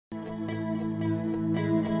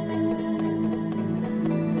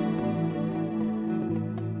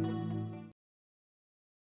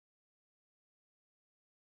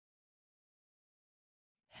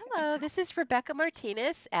Hello, this is Rebecca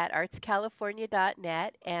Martinez at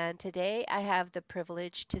artscalifornia.net, and today I have the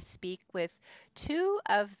privilege to speak with two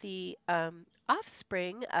of the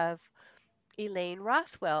offspring of Elaine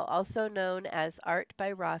Rothwell, also known as Art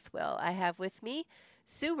by Rothwell. I have with me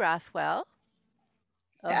Sue Rothwell,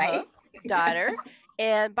 Hi. daughter,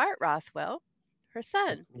 and Bart Rothwell, her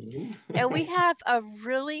son. And we have a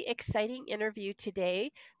really exciting interview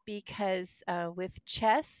today because with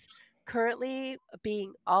chess currently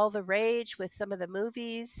being all the rage with some of the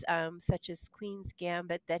movies, such as Queen's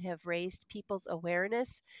Gambit, that have raised people's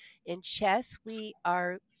awareness in chess, we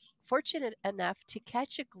are fortunate enough to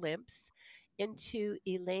catch a glimpse into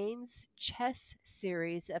Elaine's chess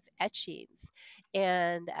series of etchings,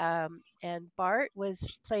 and Bart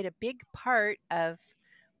was played a big part of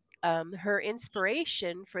her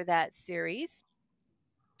inspiration for that series.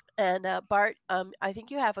 And Bart, I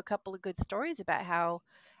think you have a couple of good stories about how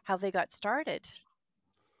they got started.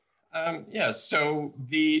 Yeah, so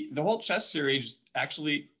the whole chess series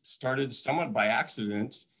actually started somewhat by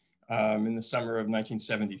accident in the summer of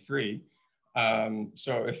 1973.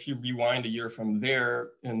 So if you rewind a year from there,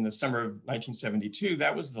 in the summer of 1972,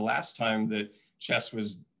 that was the last time that chess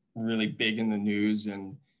was really big in the news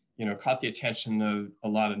and caught the attention of a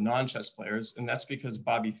lot of non-chess players, and that's because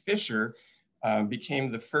Bobby Fischer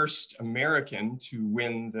became the first American to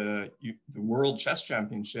win the World Chess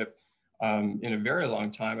Championship in a very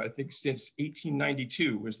long time. I think since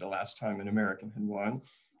 1892 was the last time an American had won,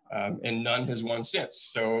 and none has won since.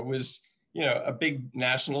 So it was, a big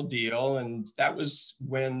national deal. And that was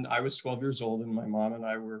when I was 12 years old, and my mom and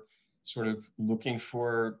I were sort of looking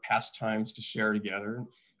for pastimes to share together. And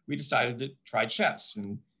we decided to try chess.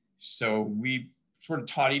 And so we sort of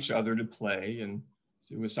taught each other to play. And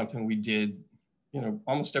it was something we did,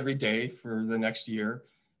 almost every day for the next year.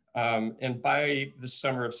 And by the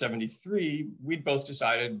summer of 73, we'd both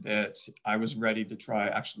decided that I was ready to try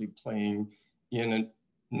actually playing in a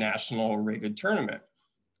national rated tournament.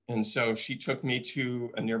 And so she took me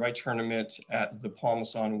to a nearby tournament at the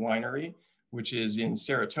Parmesan Winery, which is in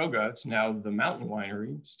Saratoga. It's now the Mountain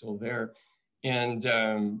Winery, still there.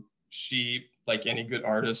 And she, like any good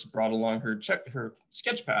artist, brought along her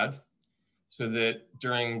sketch pad, so that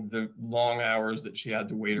during the long hours that she had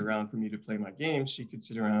to wait around for me to play my games, she could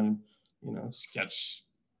sit around and, sketch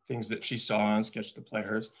things that she saw and sketch the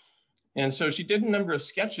players. And so she did a number of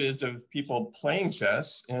sketches of people playing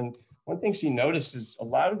chess. And one thing she noticed is a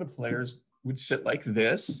lot of the players would sit like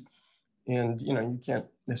this. And, you can't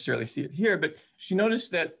necessarily see it here, but she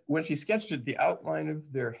noticed that when she sketched it, the outline of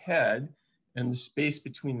their head and the space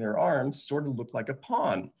between their arms sort of looked like a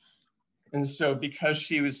pawn. And so because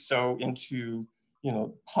she was so into,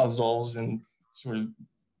 puzzles and sort of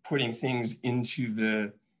putting things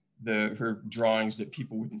into her drawings that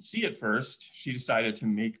people wouldn't see at first, she decided to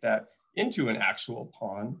make that into an actual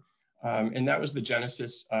pawn. And that was the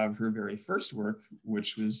genesis of her very first work,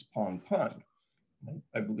 which was Pawn Pun.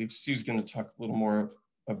 I believe Sue's going to talk a little more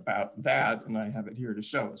about that, and I have it here to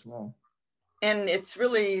show as well. And it's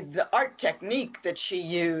really the art technique that she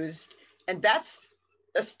used. And that's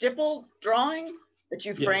a stipple drawing that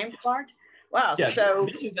you framed, Bart? Wow. Yeah, so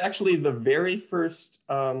this is actually the very first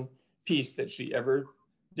piece that she ever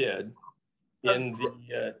did in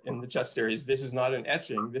the chess series. This is not an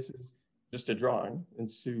etching. This is just a drawing.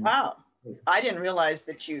 And Sue. Wow. I didn't realize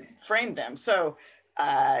that you framed them. So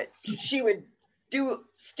she would do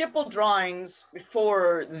stipple drawings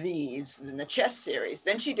before these in the chess series.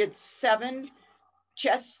 Then she did 7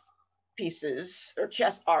 chess pieces or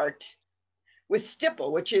chess art with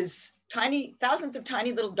stipple, which is tiny, thousands of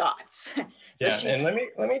tiny little dots. So yeah, and let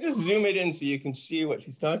me just zoom it in so you can see what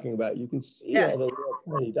she's talking about. You can see all those little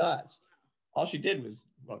tiny dots. All she did was,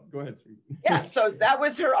 well, go ahead, Sue. Yeah, so that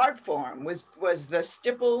was her art form, was the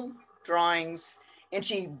stipple drawings, and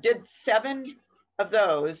she did 7 of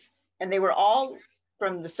those, and they were all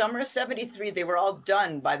from the summer of 73. They were all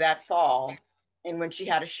done by that fall, and when she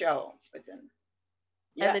had a show with them.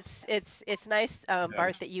 Yes. And it's nice,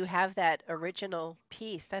 Bart, that you have that original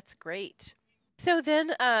piece. That's great. So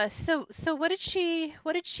then, so what did she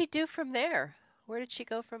do from there? Where did she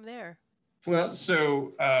go from there? Well,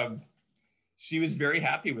 so she was very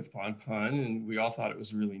happy with Pawn Pun, and we all thought it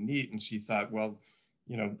was really neat. And she thought, well,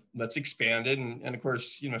 let's expand it. And of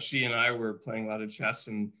course, she and I were playing a lot of chess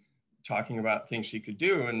and talking about things she could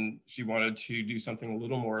do. And she wanted to do something a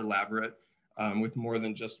little more elaborate with more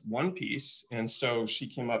than just one piece. And so she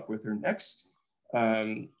came up with her next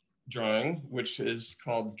drawing, which is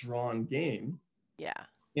called Drawn Game. Yeah.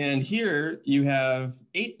 And here you have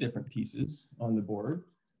 8 different pieces on the board.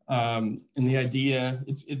 And the idea,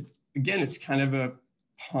 it's kind of a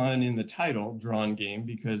pun in the title, drawn game,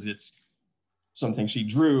 because it's something she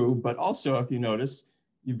drew. But also, if you notice,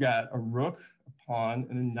 you've got a rook, a pawn,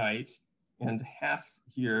 and a knight, and half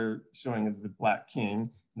here showing the black king,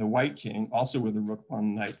 and the white king, also with a rook, pawn,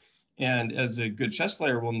 and knight. And as a good chess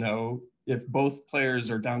player will know, if both players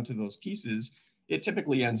are down to those pieces, it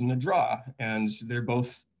typically ends in a draw. And they're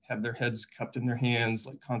both have their heads cupped in their hands,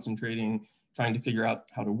 like concentrating, trying to figure out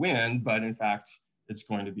how to win. But in fact, it's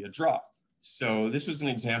going to be a draw. So this was an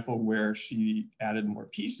example where she added more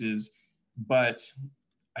pieces. But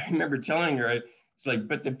I remember telling her, it's like,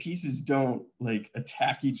 but the pieces don't like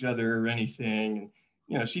attack each other or anything. And,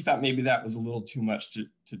 you know, she thought maybe that was a little too much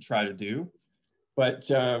to try to do. But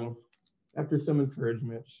after some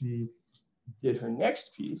encouragement, she did her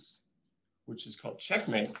next piece, which is called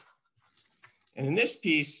Checkmate. And in this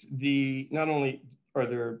piece, not only are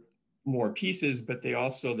there more pieces, but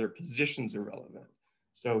their positions are relevant.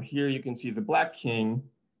 So here you can see the black king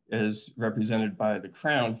is represented by the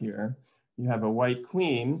crown here. You have a white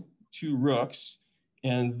queen, 2 rooks,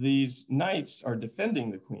 and these knights are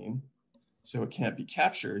defending the queen, so it can't be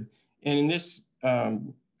captured. And in this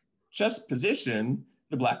chess position,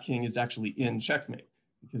 the black king is actually in checkmate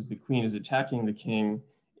because the queen is attacking the king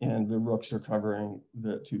and the rooks are covering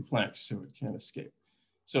the 2 flanks, so it can't escape.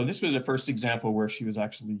 So this was a first example where she was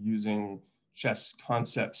actually using chess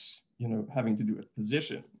concepts, you know, having to do with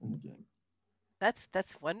position in the game.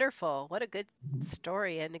 That's wonderful. What a good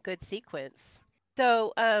story and a good sequence.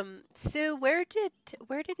 So, Sue, where did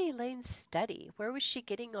Elaine study? Where was she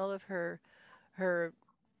getting all of her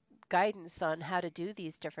guidance on how to do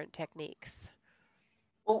these different techniques?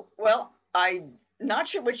 Well, I'm not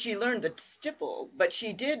sure what she learned the stipple, but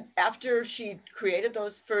she did after she created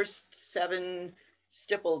those first 7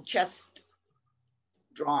 stipple chess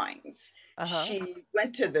drawings. Uh-huh. She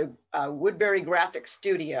went to the Woodbury Graphic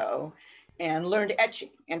Studio and learned etching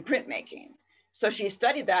and printmaking. So she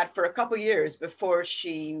studied that for a couple years before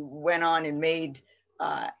she went on and made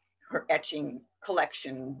her etching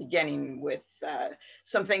collection, beginning with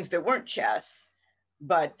some things that weren't chess.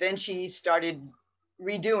 But then she started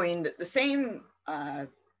redoing the same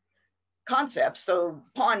concepts. So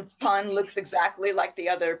pawn pun looks exactly like the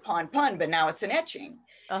other pawn pun, but now it's an etching.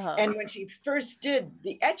 Uh-huh. And when she first did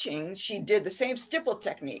the etching, she did the same stipple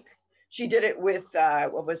technique. She did it with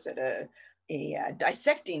what was it, a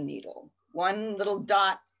dissecting needle, one little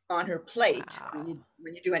dot on her plate. Wow.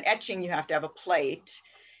 When you do an etching, you have to have a plate,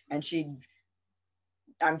 and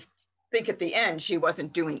I think at the end she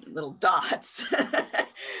wasn't doing little dots.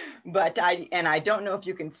 But I don't know if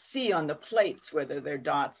you can see on the plates whether they're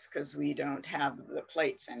dots because we don't have the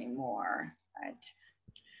plates anymore. Right?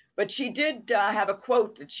 But she did have a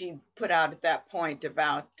quote that she put out at that point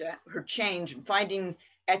about her change and finding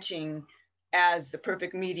etching as the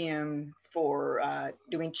perfect medium for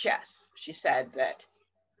doing chess. She said that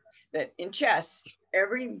in chess,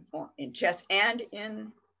 in chess and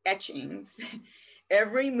in etchings,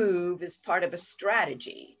 every move is part of a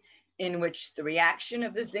strategy in which the reaction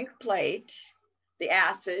of the zinc plate, the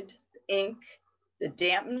acid, the ink, the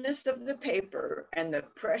dampness of the paper, and the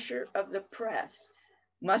pressure of the press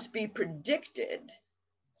must be predicted.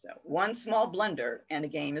 So one small blunder and the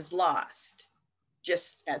game is lost,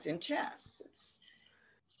 just as in chess.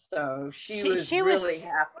 So she She was she was really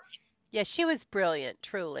happy. Yeah, she was brilliant,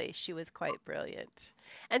 truly. She was quite brilliant.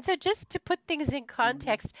 And so just to put things in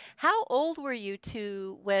context, how old were you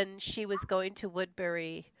two when she was going to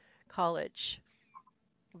Woodbury College?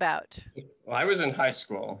 About. Well, I was in high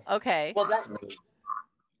school. Okay. Well, that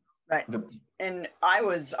right. The, And I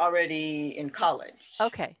was already in college.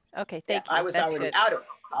 Okay. Okay, Yeah, thank I you. was That's already good. out of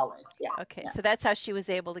college. Yeah, Okay, yeah. so that's how she was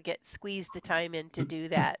able to squeeze the time in to do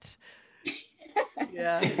that.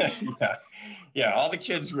 Yeah. yeah, yeah. All the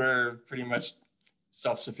kids were pretty much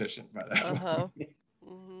self-sufficient by that Uh-huh. point.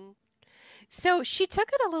 hmm So she took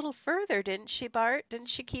it a little further, didn't she, Bart? Didn't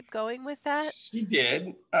she keep going with that? She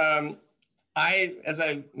did. As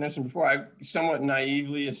I mentioned before, I somewhat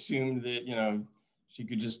naively assumed that, you know, she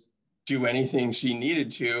could just do anything she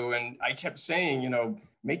needed to. And I kept saying, you know,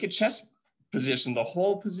 make a chess position, the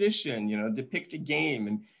whole position, you know, depict a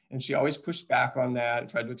game. And she always pushed back on that and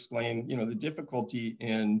tried to explain, you know, the difficulty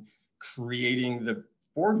in creating the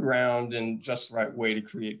foreground in just the right way to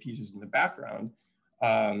create pieces in the background.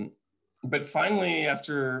 But finally,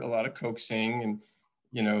 after a lot of coaxing and,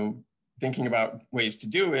 you know, thinking about ways to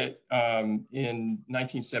do it, in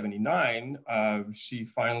 1979, she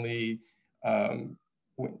finally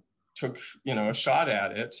took, you know, a shot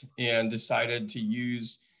at it and decided to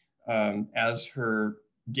use as her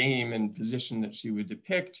game and position that she would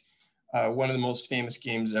depict one of the most famous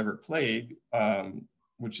games ever played,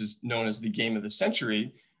 which is known as the game of the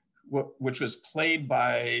century, which was played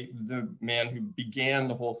by the man who began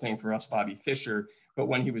the whole thing for us, Bobby Fischer, but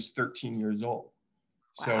when he was 13 years old.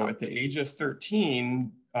 Wow. So at the age of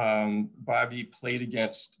 13, Bobby played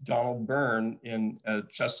against Donald Byrne in a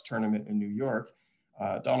chess tournament in New York.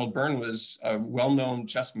 Donald Byrne was a well-known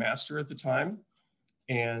chess master at the time,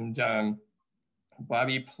 and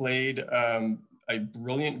Bobby played a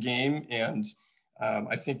brilliant game, and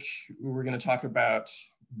I think we're going to talk about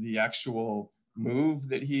the actual move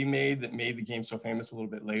that he made that made the game so famous a little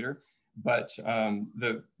bit later. But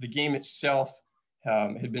the game itself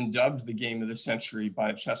had been dubbed the game of the century by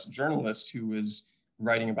a chess journalist who was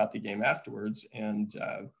writing about the game afterwards. And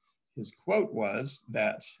his quote was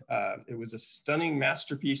that it was a stunning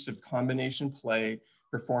masterpiece of combination play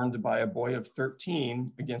performed by a boy of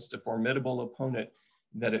 13 against a formidable opponent,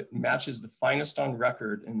 that it matches the finest on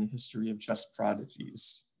record in the history of chess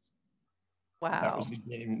prodigies. Wow. So that was the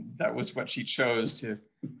game. That was what she chose to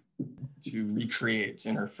recreate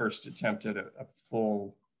in her first attempt at a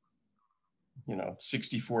full,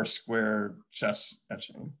 64 square chess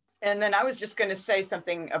etching. And then I was just going to say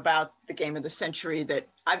something about the game of the century that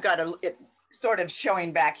I've got it sort of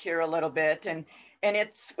showing back here a little bit, and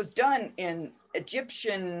it was done in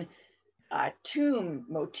Egyptian tomb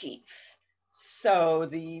motif. So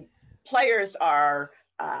the players are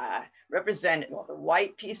represented. Well, the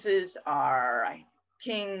white pieces are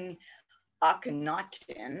King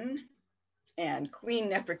Akhenaten and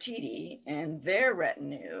Queen Nefertiti and their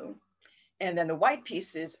retinue, and then the white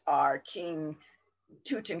pieces are King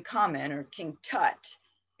Tutankhamun or King Tut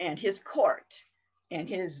and his court, and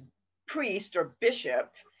his priest or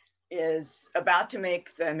bishop is about to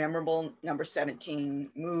make the memorable number 17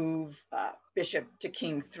 move bishop to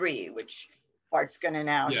King 3, which Bart's going to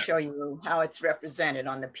now show you how it's represented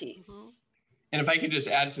on the piece. Mm-hmm. And if I could just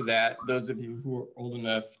add to that, those of you who are old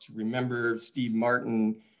enough to remember Steve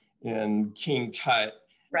Martin and King Tut,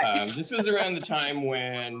 right. This was around the time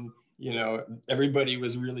when everybody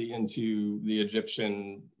was really into the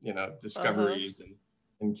Egyptian, discoveries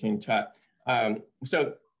and King Tut.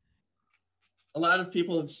 So a lot of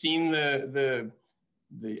people have seen the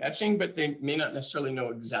etching, but they may not necessarily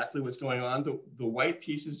know exactly what's going on. The white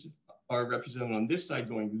pieces are represented on this side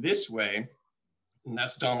going this way, and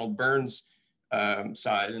that's Donald Byrne's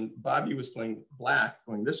side, and Bobby was playing black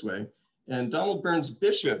going this way. And Donald Byrne's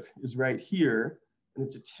bishop is right here, and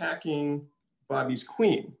it's attacking Bobby's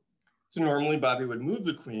queen. So normally Bobby would move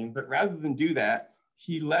the queen, but rather than do that,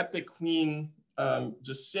 he let the queen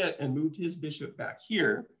just sit and moved his bishop back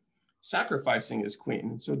here, sacrificing his queen.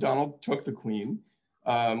 And so Donald took the queen,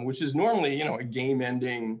 which is normally, a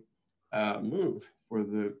game-ending move for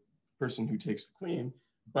the person who takes the queen.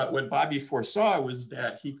 But what Bobby foresaw was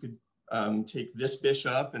that he could take this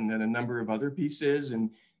bishop and then a number of other pieces, and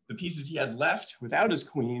the pieces he had left without his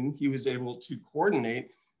queen, he was able to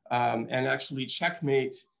coordinate and actually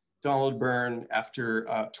checkmate Donald Byrne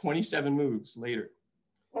after 27 moves later.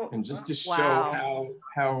 And just to show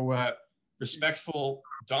how respectful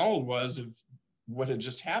Donald was of what had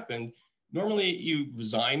just happened, normally you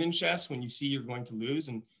resign in chess when you see you're going to lose,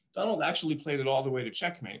 and Donald actually played it all the way to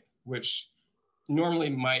checkmate, which normally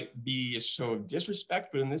might be a show of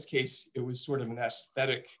disrespect, but in this case, it was sort of an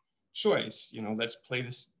aesthetic choice. Let's play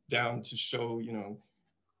this down to show,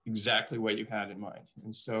 exactly what you had in mind.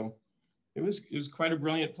 And so it was quite a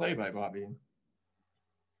brilliant play by Bobby.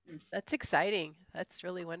 That's exciting. That's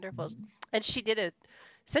really wonderful. Mm-hmm. And she did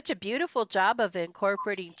such a beautiful job of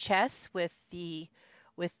incorporating chess with the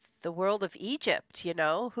world of Egypt.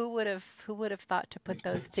 Who would have thought to put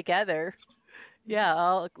those together?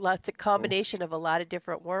 Yeah, lots of combination of a lot of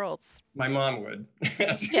different worlds. My mom would.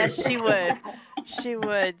 Yes, she would. She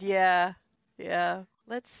would. Yeah.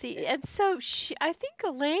 Let's see. And so I think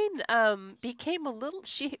Elaine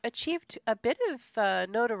she achieved a bit of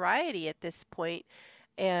notoriety at this point.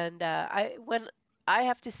 And I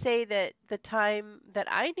have to say that the time that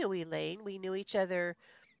I knew Elaine, we knew each other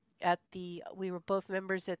we were both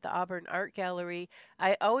members at the Auburn Art Gallery.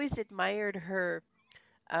 I always admired her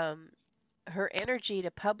energy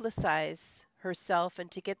to publicize herself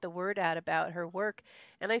and to get the word out about her work.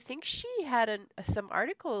 And I think she had some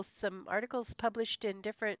articles published in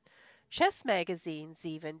different chess magazines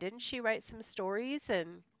even. Didn't she write some stories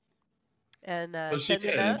and well, send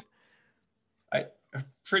them out?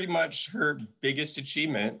 Pretty much her biggest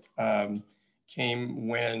achievement came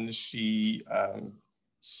when she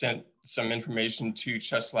sent some information to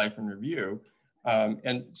Chess Life and Review.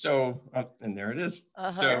 And there it is.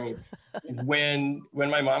 So when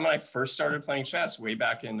my mom and I first started playing chess way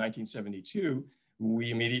back in 1972,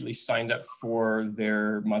 we immediately signed up for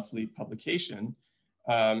their monthly publication.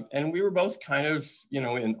 And we were both kind of,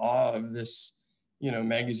 in awe of this,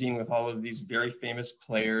 magazine with all of these very famous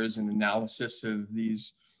players and analysis of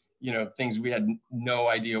these, things we had no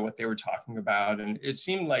idea what they were talking about. And it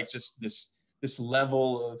seemed like just this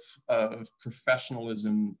level of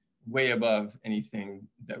professionalism way above anything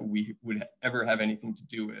that we would ever have anything to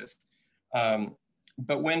do with.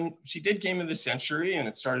 But when she did Game of the Century and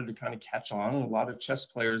it started to kind of catch on, a lot of chess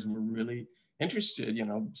players were really interested,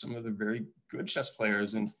 some of the very good chess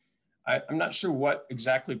players. And I'm not sure what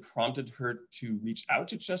exactly prompted her to reach out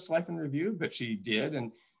to Chess Life in Review, but she did.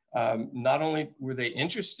 And not only were they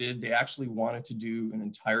interested, they actually wanted to do an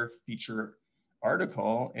entire feature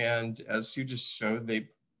article. And as Sue just showed, they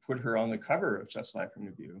put her on the cover of Chess Life in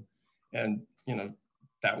Review. And,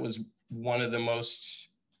 that was one of the most,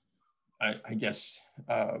 I guess,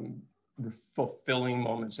 fulfilling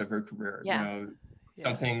moments of her career. Yeah.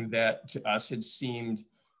 Something that to us had seemed,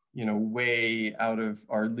 way out of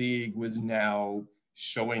our league was now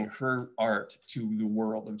showing her art to the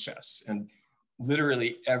world of chess. And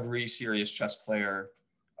literally every serious chess player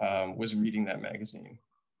was reading that magazine.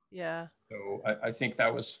 Yeah. So I think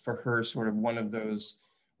that was for her sort of one of those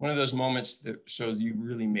moments that shows you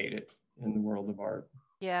really made it in the world of art.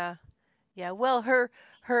 Yeah. Yeah. Well, her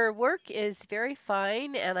work is very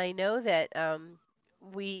fine, and I know that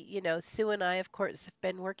Sue and I, of course, have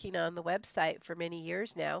been working on the website for many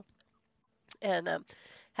years now, and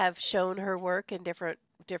have shown her work in different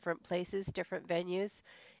places, different venues,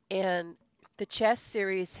 and the chess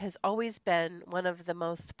series has always been one of the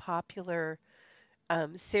most popular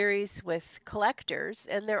series with collectors,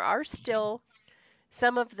 and there are still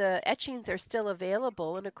some of the etchings are still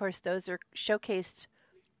available, and of course those are showcased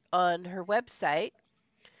on her website,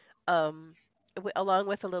 um, along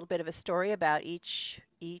with a little bit of a story about each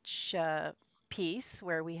piece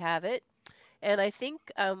where we have it. And I think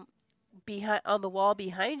behind on the wall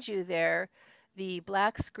behind you there, the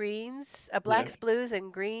blacks, Yes. blues,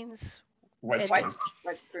 and greens. White And screen.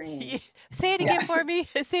 White green. say it again Yeah. for me.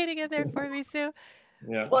 Say it again there for me, Sue.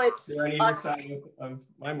 Yeah. Well, it's They're on either side of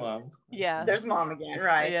my mom. Yeah. there's mom again,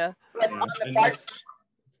 right? Yeah. But Yeah. on the And part, that's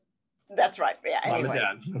that's right. Yeah. mom and Anyway,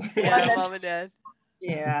 dad. Yeah, one mom and dad.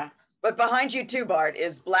 yeah. But behind you too, Bart,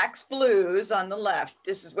 is Black's Blues on the left.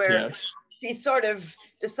 This is where Yes. she sort of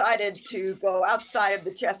decided to go outside of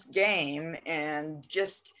the chess game and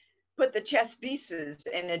just put the chess pieces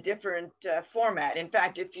in a different format. In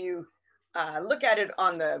fact, if you look at it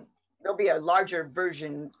there'll be a larger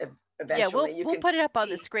version Yeah, eventually. You we'll can put it up on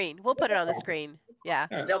the see. screen. We'll put it on the screen. Yeah.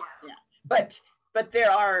 Yeah. Yeah. But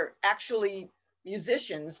there are actually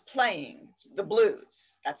musicians playing the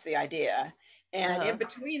blues. That's the idea. And Uh-huh. in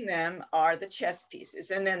between them are the chess pieces.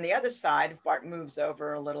 And then the other side, if Bart moves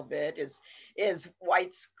over a little bit, is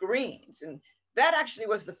White's greens. And that actually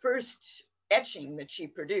was the first etching that she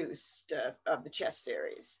produced of the chess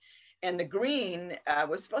series. And the green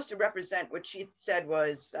was supposed to represent what she said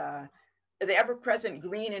was the ever-present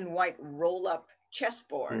green and white roll-up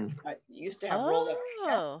chessboard. Used to have roll-up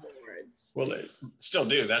Oh. chessboards. Well, they still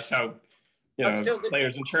do. That's how Still did.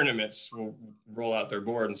 players in tournaments will roll out their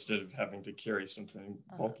board instead of having to carry something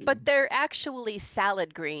bulky. But they're actually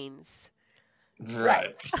salad greens.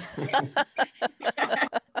 Right.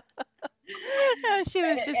 Oh, she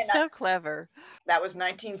was just And so clever. that was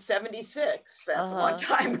 1976. That's a long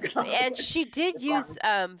time ago. And she did use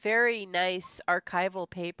very nice archival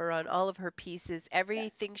paper on all of her pieces. Yes.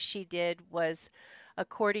 Everything she did was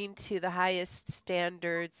according to the highest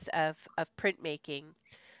standards of printmaking.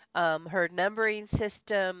 Her numbering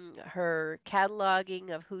system, her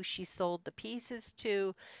cataloging of who she sold the pieces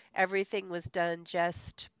to, everything was done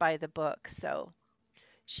just by the book. So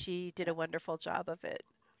she did a wonderful job of it.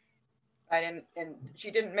 And she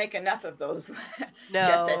didn't make enough of those chess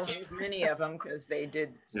No. etchings, many of them, because they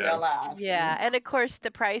did Yeah. sell out. Yeah, and of course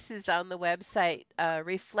the prices on the website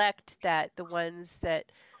reflect that the ones that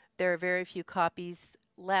there are very few copies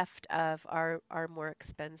left of are more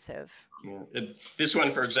expensive. Yeah. This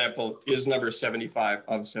one, for example, is number 75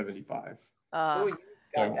 of 75. Oh, Uh, you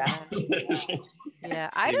got that. So, yeah,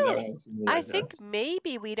 I like think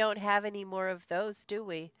maybe we don't have any more of those, do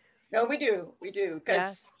we? No, we do, Yeah.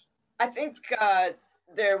 because I think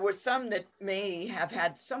there were some that may have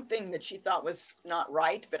had something that she thought was not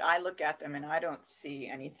right, but I look at them and I don't see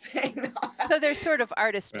anything. So they're sort of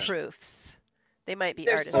artist Right. proofs. They might be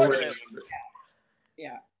They're artist sort of, proofs.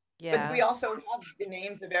 yeah. But we Yeah. also have the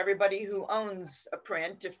names of everybody who owns a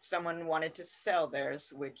print if someone wanted to sell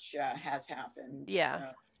theirs, which has happened. Yeah.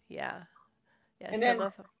 So. Yeah. Yeah, And some then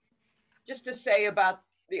of them. just to say about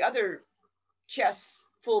the other chess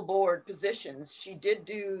full board positions, she did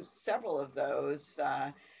do several of those.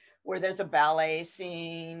 where there's a ballet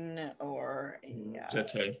scene or a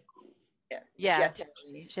Jete. Yeah.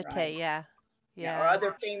 jetty, Chete, right? yeah. Yeah, or Yeah.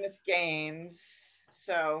 other famous games.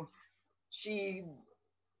 So she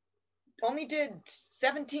only did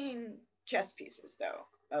 17 chess pieces, though,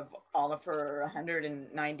 of all of her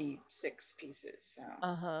 196 pieces. So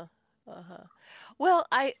Uh-huh. Uh-huh. Well,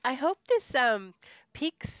 I hope this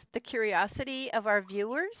piques the curiosity of our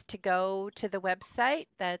viewers to go to the website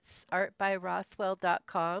that's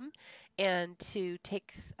artbyrothwell.com and to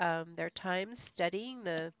take their time studying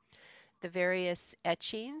the various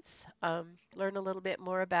etchings, learn a little bit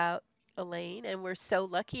more about Elaine, and we're so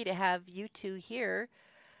lucky to have you two here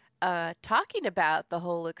talking about the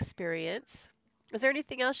whole experience. Is there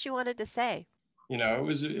anything else you wanted to say? It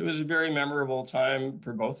was a very memorable time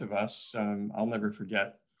for both of us. I'll never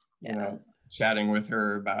forget, Yeah. chatting with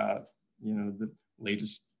her about, the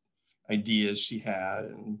latest ideas she had,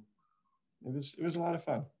 and it was a lot of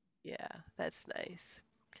fun. Yeah, that's nice.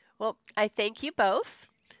 Well, I thank you both.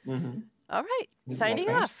 Mm-hmm. All right, Well, signing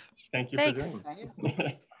thanks. off. Thank you for Thanks. doing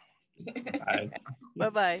it. Bye. Bye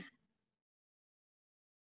bye.